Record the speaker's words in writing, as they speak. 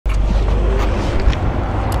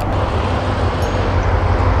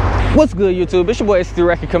What's good, YouTube? It's your boy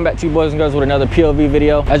FixTheseRoadsMovement coming back to you boys and girls with another POV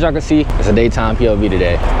video. As y'all can see, it's a daytime POV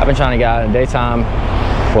today. I've been trying to get out in the daytime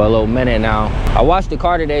for a little minute now. I washed the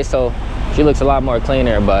car today, so she looks a lot more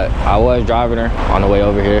cleaner, but I was driving her on the way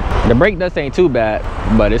over here. The brake dust ain't too bad,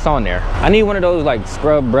 but it's on there. I need one of those like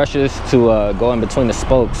scrub brushes to go in between the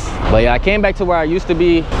spokes. But yeah, I came back to where I used to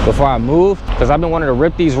be before I moved, because I've been wanting to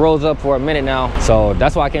rip these roads up for a minute now. So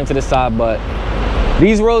that's why I came to this side, but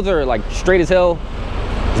these roads are like straight as hell.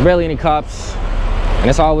 There's barely any cops, and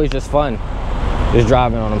it's always just fun just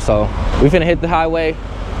driving on them. So we finna hit the highway,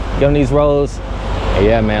 get on these roads, and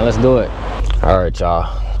yeah, man, let's do it. All right, y'all.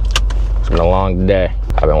 It's been a long day.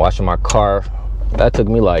 I've been washing my car. That took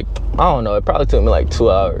me like, I don't know, it probably took me like 2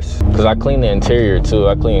 hours. Cause I cleaned the interior too.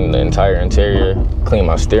 I cleaned the entire interior, cleaned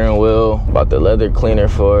my steering wheel, bought the leather cleaner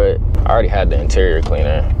for it. I already had the interior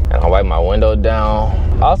cleaner. And I wiped my window down.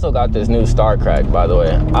 I also got this new star crack, by the way.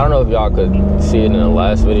 I don't know if y'all could see it in the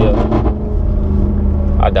last video.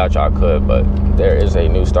 I doubt y'all could, but there is a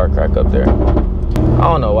new star crack up there. I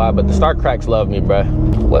don't know why, but the star cracks love me, bruh.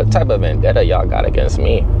 What type of vendetta y'all got against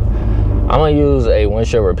me? I'm gonna use a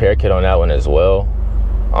windshield repair kit on that one as well.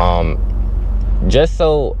 Just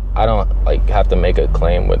so I don't like have to make a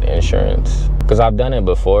claim with insurance. Cause I've done it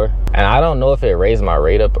before. And I don't know if it raised my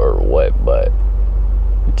rate up or what, but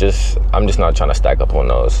I'm just not trying to stack up on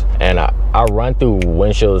those. And I run through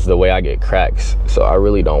windshields the way I get cracks. So I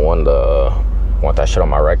really don't want that shit on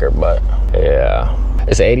my record, but yeah.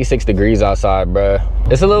 It's 86 degrees outside, bruh.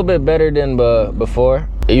 It's a little bit better than before.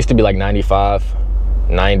 It used to be like 95,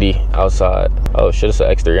 90 outside. Oh shit, it's an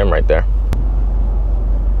X3M right there.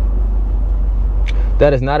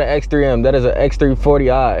 That is not an X3M, that is an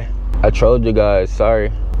X340i. I trolled you guys,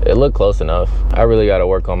 sorry. It looked close enough. I really gotta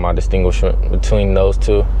work on my distinguishment between those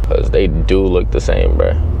two, because they do look the same,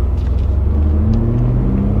 bruh.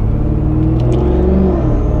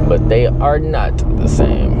 But they are not the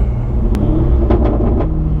same.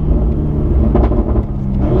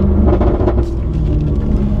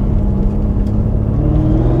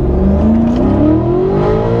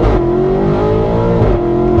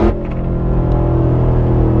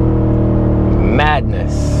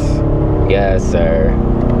 Madness. Yes, sir.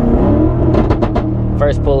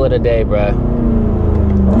 First pull of the day, bruh.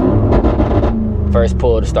 First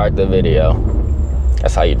pull to start the video.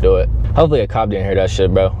 That's how you do it. Hopefully a cop didn't hear that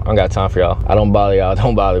shit, bro. I don't got time for y'all. I don't bother y'all.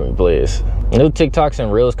 Don't bother me, please. New TikToks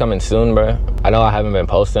and Reels coming soon, bro. I know I haven't been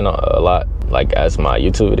posting a lot, like as my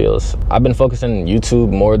YouTube videos. I've been focusing on YouTube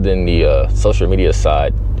more than the social media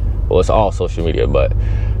side. Well, it's all social media, but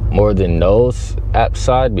more than those apps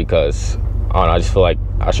side, because I don't know, I just feel like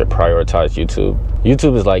I should prioritize YouTube.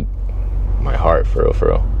 YouTube is like my heart, for real, for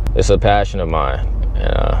real. It's a passion of mine,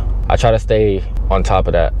 and I try to stay on top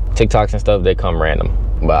of that. TikToks and stuff, they come random,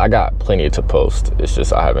 but I got plenty to post. It's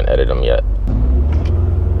just I haven't edited them yet.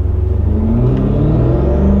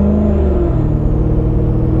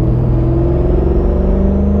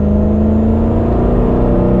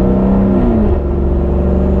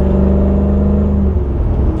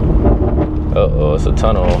 Uh-oh, it's a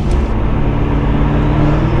tunnel.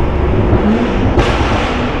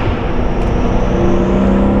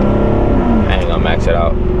 Max it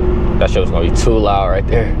out. That shit was gonna be too loud right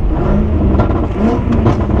there.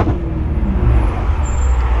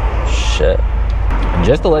 Shit.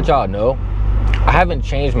 Just to let y'all know, I haven't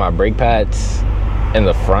changed my brake pads in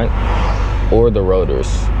the front or the rotors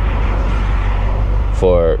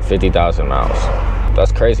for 50,000 miles.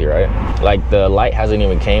 That's crazy, right? Like the light hasn't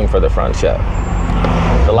even came for the fronts yet.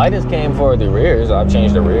 The light has came for the rears. I've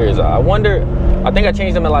changed the rears. I wonder, I think I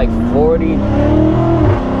changed them at like 40.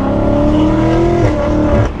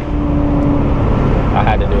 I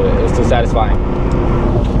had to do it. It's too satisfying.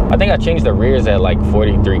 I think I changed the rears at like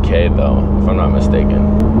 43K though, if I'm not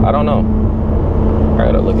mistaken. I don't know. I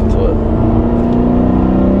gotta look into it.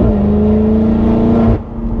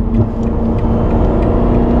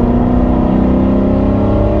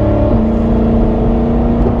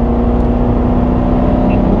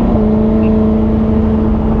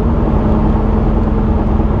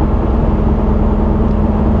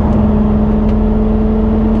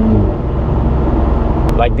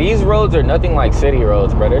 Like these roads are nothing like city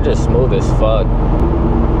roads, bro. They're just smooth as fuck.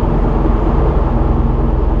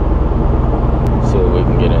 Let's see what we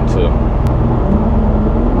can get into.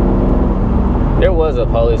 There was a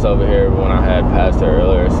police over here when I had passed her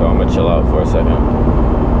earlier, so I'm gonna chill out for a second.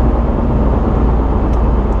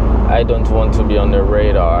 I don't want to be on their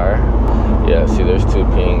radar. Yeah, see, there's 2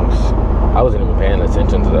 pings. I wasn't even paying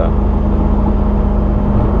attention to that.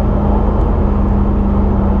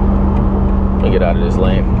 Let me get out of this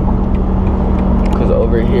lane, because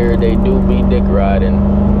over here they do be dick riding.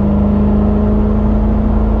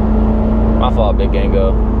 My fault, Big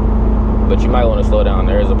Gango. But you might want to slow down.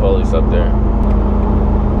 There is a police up there.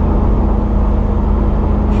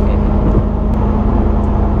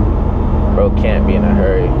 Bro can't be in a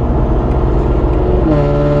hurry.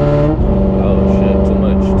 Oh shit, too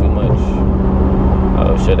much.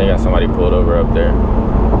 Oh shit, they got somebody pulled over up there.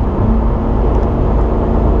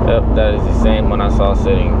 Yep, that is the same one I saw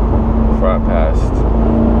sitting before I passed.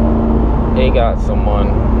 They got someone.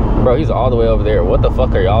 Bro, he's all the way over there. What the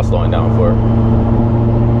fuck are y'all slowing down for?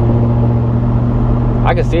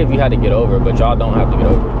 I could see if you had to get over, but y'all don't have to get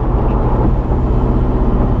over.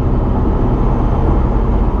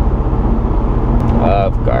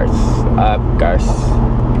 Of course.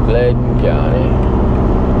 Glen County.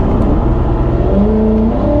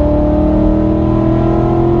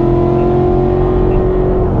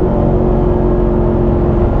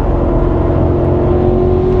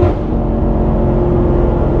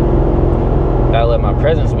 Gotta let my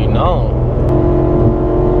presence be known.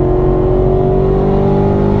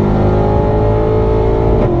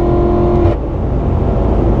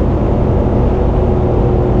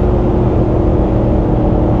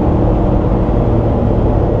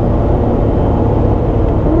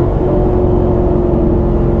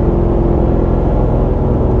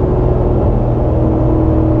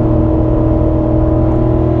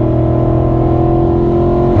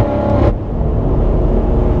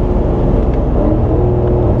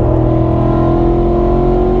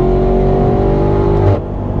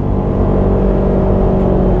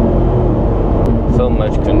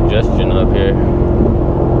 Congestion up here.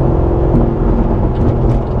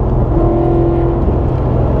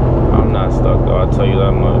 I'm not stuck though, I'll tell you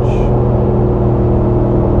that much.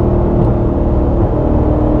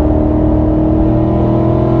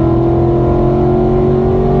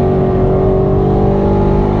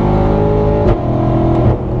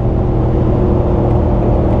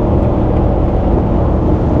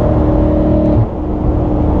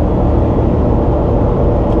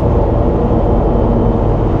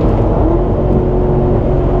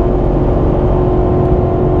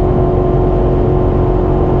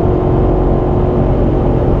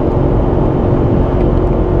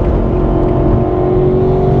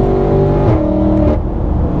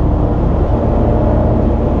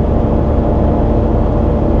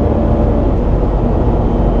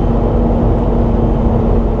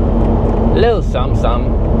 Little some. Just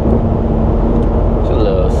a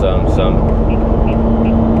little some.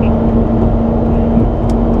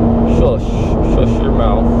 Shush your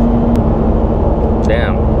mouth.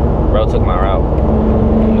 Damn, bro took my route.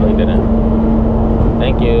 No, he didn't.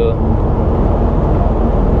 Thank you.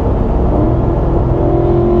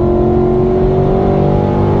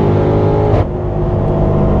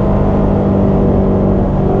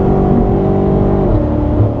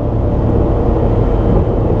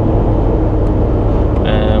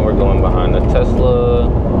 Tesla.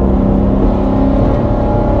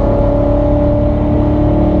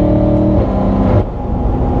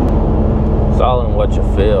 It's all in what you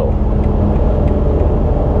feel.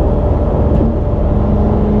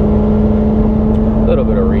 A little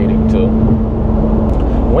bit of reading too.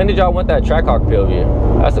 When did y'all want that Trackhawk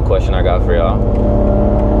POV? That's the question I got for y'all.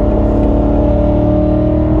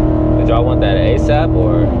 Did y'all want that ASAP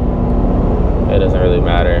or it doesn't really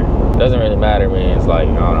matter? Doesn't really matter means like,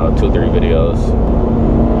 I don't know, 2-3 videos.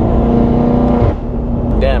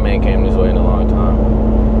 Damn, man came this way in a long time.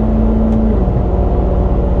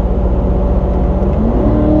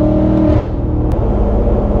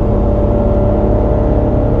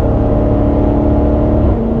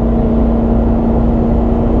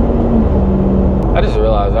 I just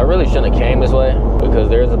realized I really shouldn't have came this way because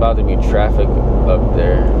there's about to be traffic up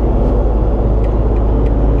there.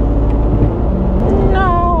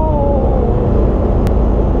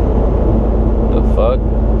 Fuck.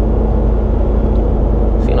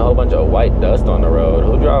 Seen a whole bunch of white dust on the road.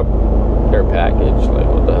 Who dropped their package? Like,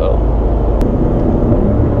 what the hell?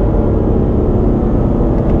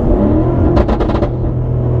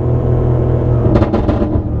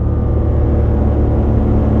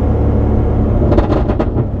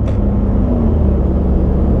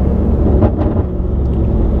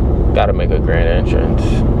 Gotta make a grand entrance.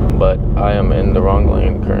 But I am in the wrong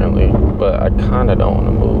lane currently. But I kinda don't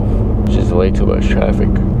wanna move. Just way too much traffic.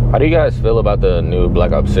 How do you guys feel about the new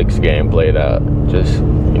Black Ops 6 gameplay that just,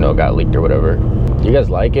 you know, got leaked or whatever? Do you guys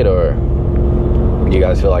like it, or do you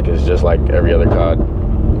guys feel like it's just like every other COD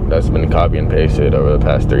that's been copy and pasted over the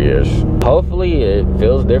past 3 years? Hopefully it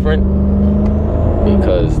feels different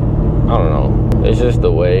because, I don't know, it's just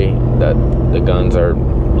the way that the guns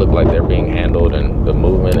look like they're being handled and the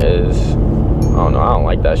movement is don't know, I don't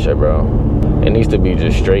like that shit, bro. It needs to be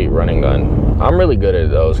just straight running gun. I'm really good at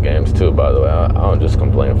those games too, by the way. I don't just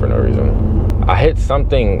complain for no reason. I hit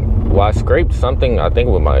something, well, I scraped something, I think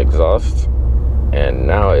with my exhaust, and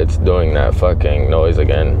now it's doing that fucking noise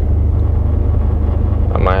again.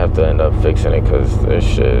 I might have to end up fixing it because this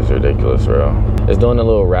shit is ridiculous, bro. It's doing a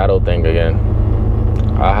little rattle thing again.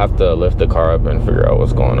 I have to lift the car up and figure out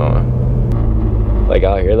what's going on. Like,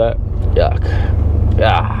 y'all hear that? Yuck.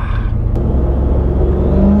 Yeah.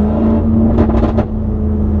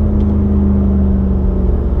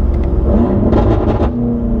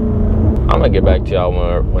 I'm gonna get back to y'all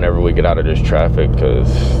whenever we get out of this traffic,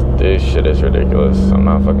 because this shit is ridiculous. I'm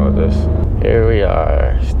not fucking with this. Here we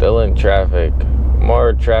are, still in traffic.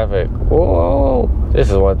 More traffic. Whoa. This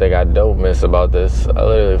is one thing I don't miss about this. I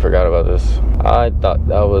literally forgot about this. I thought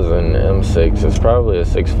that was an M6. It's probably a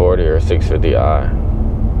 640 or a 650i.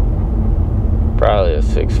 Probably a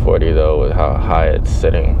 640 though, with how high it's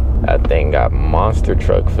sitting. That thing got monster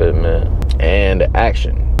truck fitment and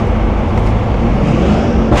action.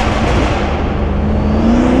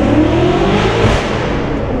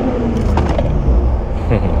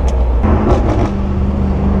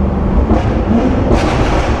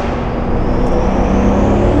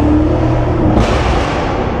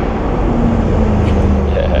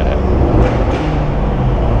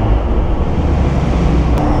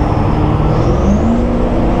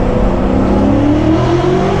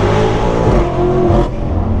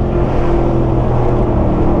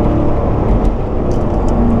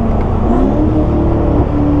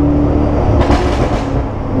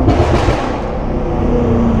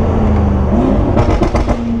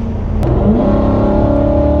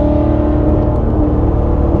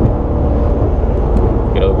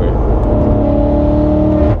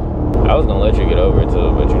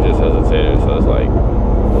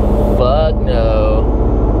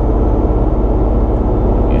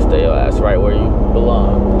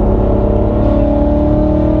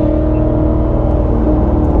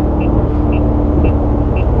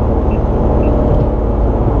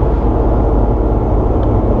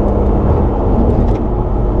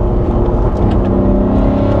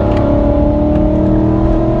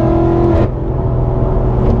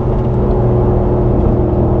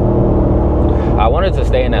 To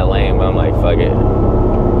stay in that lane, but I'm like, fuck it.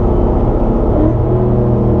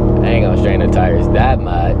 I ain't gonna strain the tires that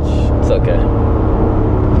much. It's okay.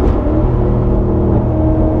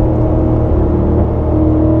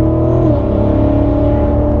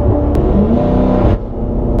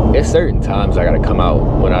 It's certain times I gotta come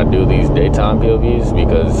out when I do these daytime POVs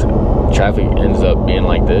because traffic ends up being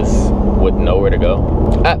like this with nowhere to go.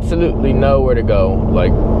 Absolutely nowhere to go.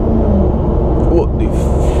 Like, what the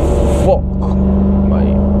fuck?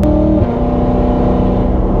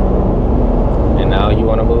 And now you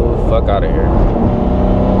want to move? Fuck out of here.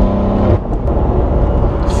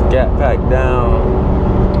 Scat pack down.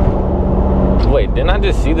 Wait, didn't I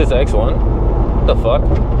just see this X1? What the fuck?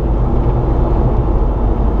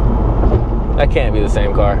 That can't be the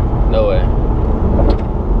same car. No way.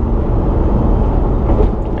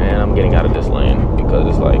 And I'm getting out of this lane because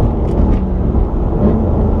it's like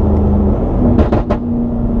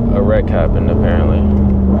a wreck happened apparently.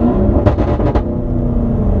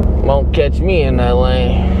 Won't catch me in that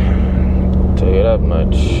lane. Tell you that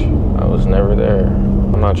much. I was never there.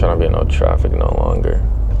 I'm not trying to be in no traffic no longer.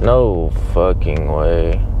 No fucking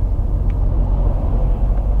way.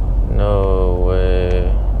 No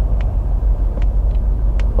way.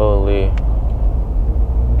 Holy.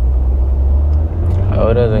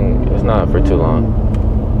 Oh, it's not for too long.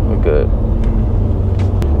 We're good.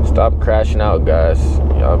 Stop crashing out, guys.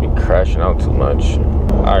 Y'all be crashing out too much.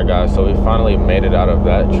 Alright guys, so we finally made it out of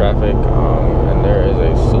that traffic, and there is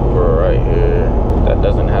a Supra right here that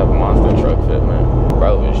doesn't have monster truck fitment.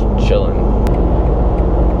 Bro is chilling.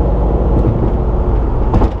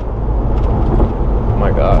 Oh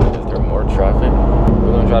my god, is there more traffic?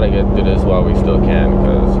 We're gonna try to get through this while we still can,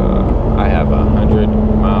 because I have 100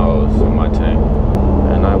 miles in my tank,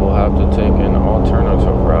 and I will have to take an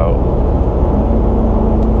alternative route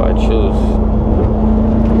if I choose.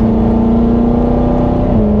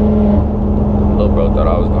 Bro thought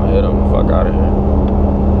I was gonna hit him. Fuck out of here.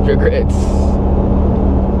 Regrets.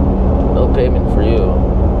 No payment for you.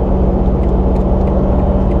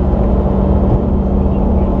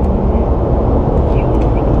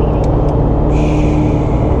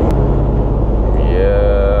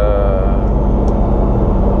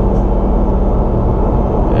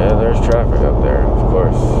 Yeah, there's traffic up there, of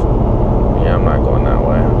course. Yeah, I'm not going that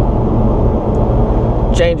way.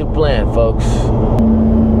 Change of plan, folks.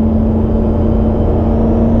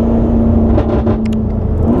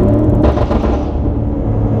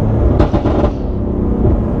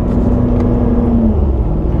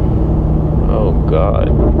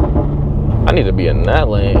 that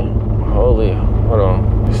lane. Holy, hold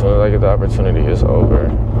on. As soon as I get the opportunity, it's over.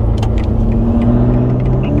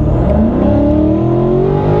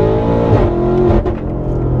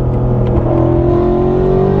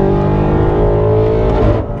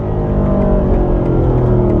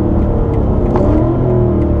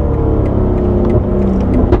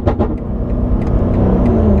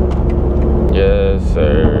 Yes,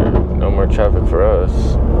 sir. No more traffic for us.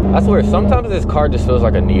 I swear, sometimes this car just feels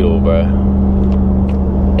like a needle, bruh.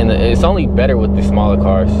 And it's only better with the smaller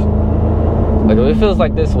cars. Like, if it feels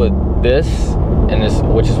like this with this and this,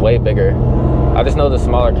 which is way bigger, I just know the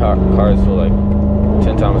smaller cars feel like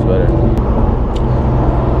 10 times better.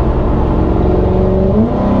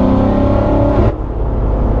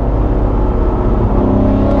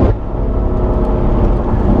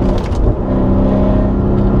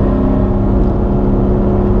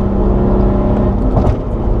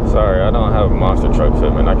 Sorry, I don't have a monster truck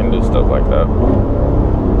fitment. I can do stuff like that.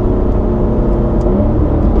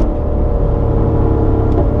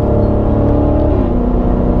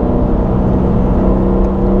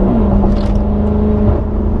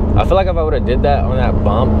 I feel like if I would have did that on that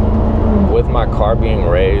bump with my car being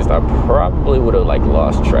raised, I probably would have like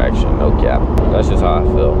lost traction, no cap. That's just how I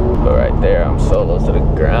feel. But right there, I'm so low to the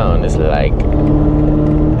ground. It's like,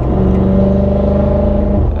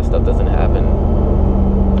 that stuff doesn't happen.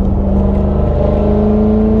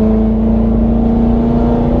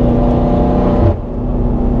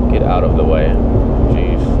 Get out of the way.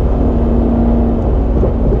 Jeez.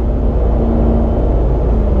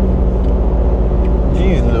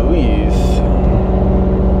 Jeez Louise.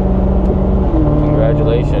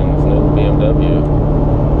 Congratulations, new BMW.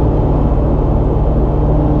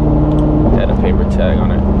 Had a paper tag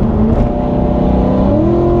on it.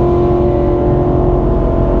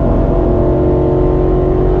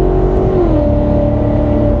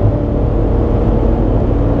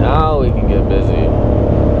 Now we can get busy.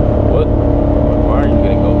 What? Why are you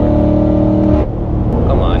getting over?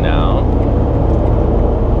 Come on now.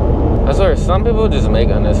 I swear, some people just make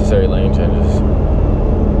unnecessary lane changes.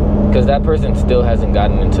 Because that person still hasn't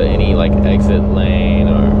gotten into any like exit lane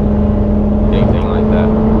or anything like that.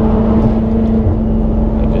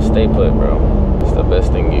 Like, just stay put, bro. It's the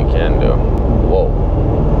best thing you can do. Whoa.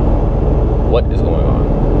 What is going on?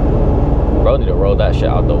 Bro need to roll that shit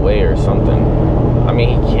out the way or something. I mean,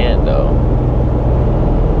 he can't though.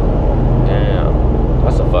 Damn.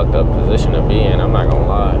 That's a fucked up position to be in, I'm not gonna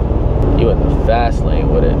lie. You in the fast lane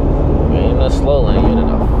with it. You ain't in the slow lane,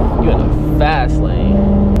 you in the fast lane.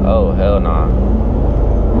 Oh, hell nah.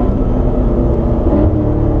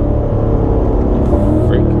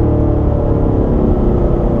 Freak.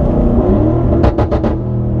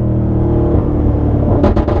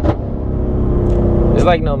 It's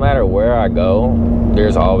like no matter where I go,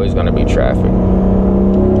 there's always gonna be traffic.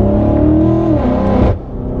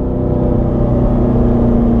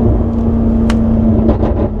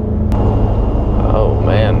 Oh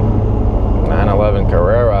man, 911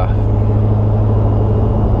 Carrera.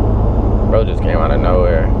 Bro just came out of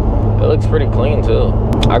nowhere. It looks pretty clean too.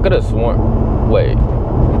 I could have sworn, wait,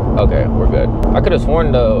 okay, we're good. I could have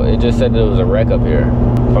sworn though, it just said there was a wreck up here,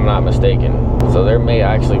 if I'm not mistaken. So there may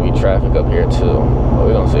actually be traffic up here too. But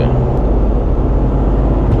we're gonna see.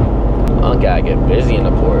 Okay, I get busy in the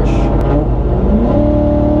Porsche.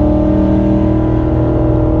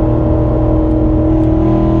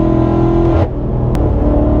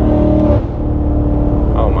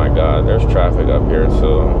 Oh my God, there's traffic up here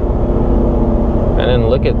too. And then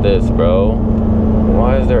look at this, bro.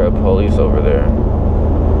 Why is there a police over there?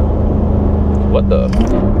 What the?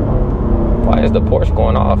 Why is the Porsche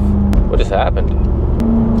going off? What just happened?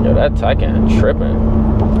 Yo, that Taycan tripping.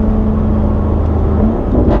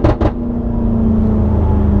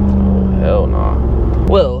 Oh, hell nah.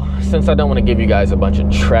 Well, since I don't want to give you guys a bunch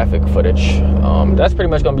of traffic footage, that's pretty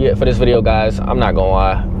much gonna be it for this video, guys. I'm not gonna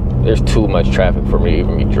lie. There's too much traffic for me to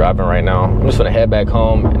even be driving right now. I'm just gonna head back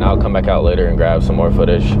home and I'll come back out later and grab some more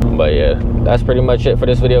footage. But yeah, that's pretty much it for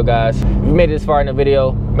this video, guys. If you made it this far in the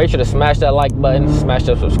video, make sure to smash that like button, smash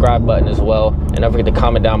that subscribe button as well. And don't forget to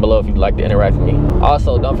comment down below if you'd like to interact with me.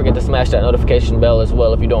 Also, don't forget to smash that notification bell as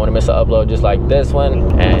well if you don't want to miss an upload just like this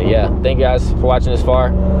one. And yeah, thank you guys for watching this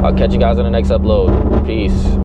far. I'll catch you guys on the next upload. Peace.